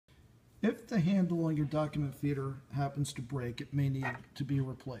If the handle on your document feeder happens to break, it may need to be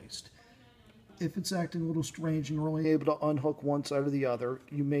replaced. If it's acting a little strange and you're only able to unhook one side or the other,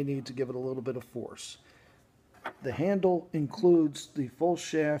 you may need to give it a little bit of force. The handle includes the full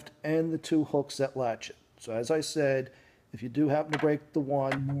shaft and the 2 hooks that latch it. So as I said, if you do happen to break the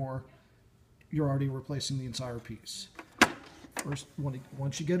one more, you're already replacing the entire piece. First,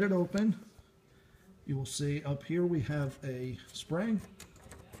 once you get it open, you will see up here we have a spring.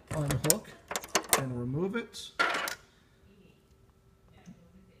 Unhook and remove it.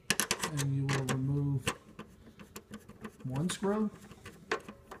 And you will remove one screw.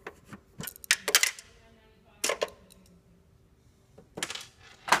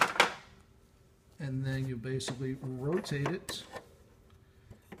 And then you basically rotate it,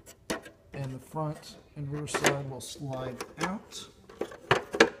 and the front and rear side will slide out.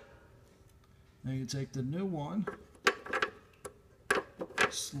 Now you take the new one,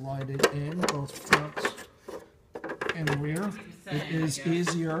 slide it in, both front and rear. It is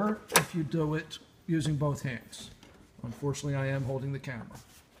easier if you do it using both hands. Unfortunately, I am holding the camera.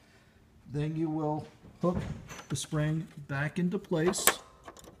 Then you will hook the spring back into place.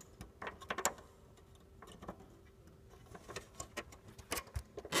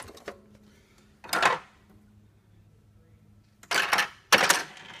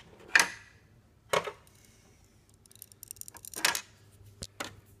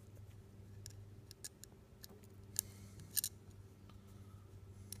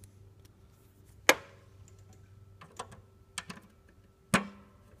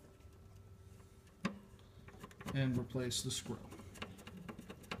 And replace the screw.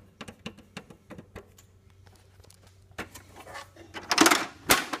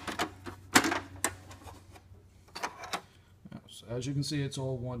 So as you can see, it's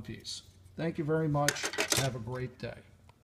all one piece. Thank you very much. Have a great day.